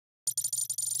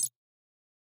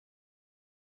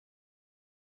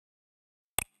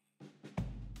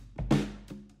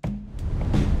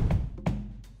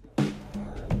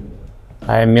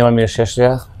I'm Milomir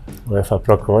Seslija, UEFA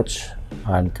Pro Coach.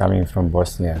 I'm coming from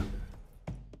Bosnia.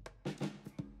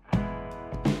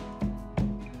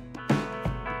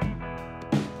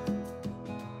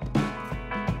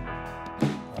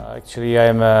 Actually,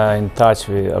 I'm in touch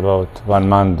with about 1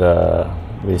 month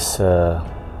with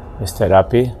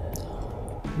therapy.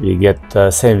 We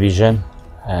get same vision,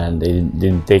 and it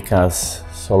didn't take us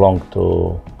so long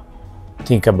to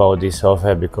think about this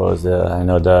offer because I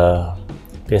know the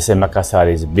PSM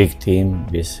Makassar is a big team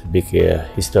with big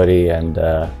history and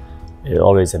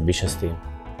always ambitious team.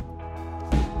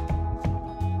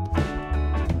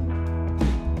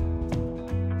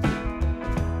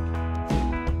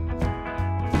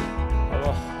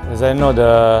 As I know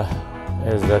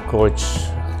as the coach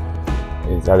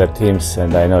with other teams,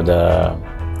 and I know the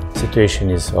situation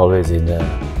is always in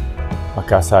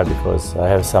Makassar because I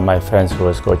have some of my friends who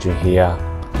was coaching here,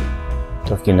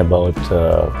 talking about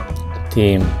the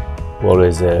team, who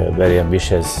always very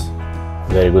ambitious,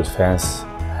 very good fans,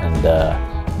 and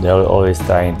they're always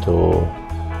trying to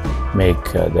make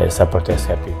their supporters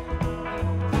happy.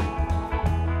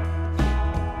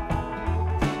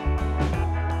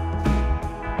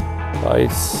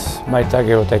 It's my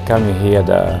target when I come here.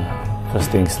 The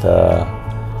first things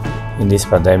in this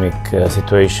pandemic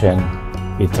situation,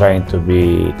 we're trying to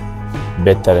be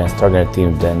better and stronger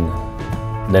team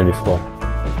than before.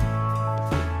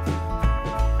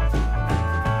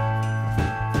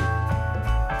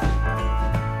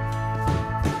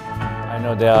 I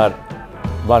know they are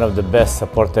one of the best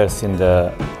supporters in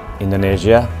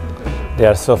Indonesia. They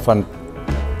are so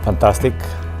fantastic.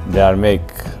 They are make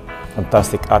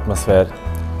fantastic atmosphere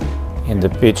in the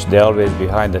pitch. They are always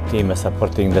behind the team and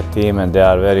supporting the team, and they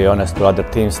are very honest to other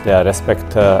teams. They are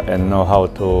respect and know how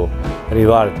to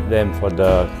reward them for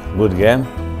the good game.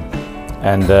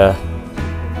 And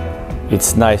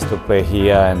it's nice to play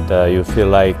here, and you feel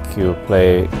like you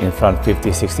play in front of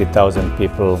 50,000–60,000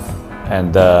 people,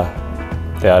 and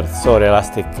they are so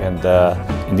realistic, and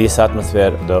in this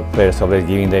atmosphere the players always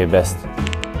giving their best.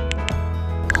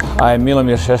 I'm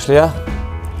Milomir Seslija,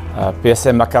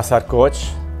 PSM Makassar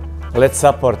coach. Let's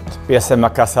support PSM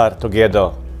Makassar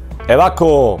together.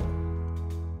 Evako!